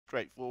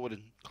straightforward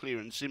and clear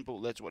and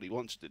simple. That's what he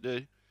wants to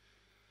do.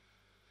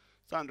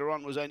 Thunder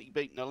On was only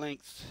beaten a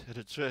length at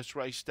its first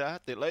race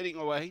start. They're leading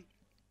away.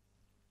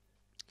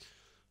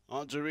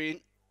 Odds are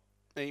in.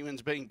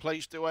 Evens being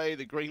placed away.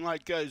 The green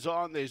light goes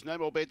on. There's no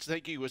more bets.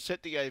 Thank you. We're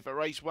set to go for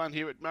race 1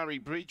 here at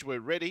Murray-Bridge.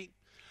 We're ready.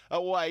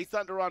 Away,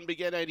 Thunder On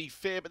began 80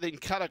 fair, but then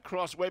cut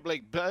across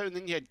Webleg Bow, and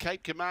then you had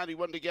Cape Command who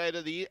wanted to go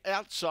to the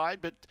outside,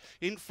 but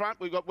in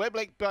front we've got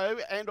Webleg Bow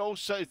and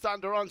also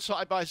Thunder On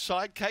side by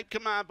side. Cape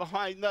Command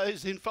behind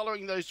those, then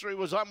following those through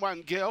was I'm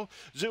One Girl,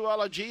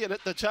 Zoology, and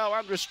at the tail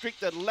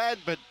Unrestricted Lad,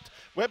 but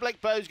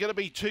Webleg Bow is going to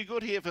be too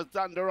good here for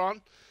Thunder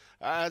On.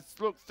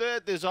 Look,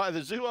 third, there's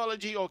either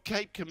Zoology or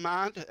Cape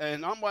Command,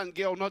 and I'm One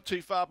Girl not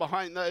too far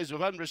behind those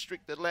with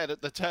Unrestricted Lad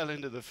at the tail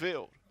end of the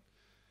field.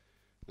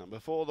 Number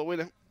 4, the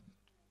winner.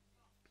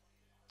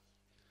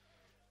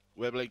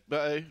 Webleg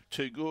Bow,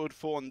 too good.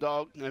 Fawn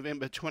Dog,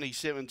 November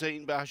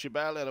 2017. Barsha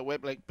Bale out of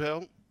Webleg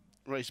Bell.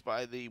 Raced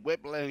by the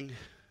Weblang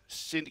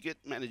Syndicate,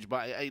 managed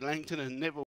by A. Langton and Neville.